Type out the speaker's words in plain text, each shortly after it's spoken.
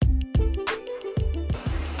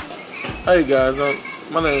Hey guys,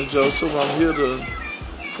 my name is Joseph. I'm here to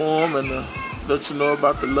inform and let you know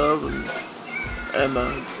about the love and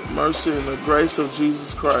mercy and the grace of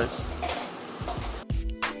Jesus Christ.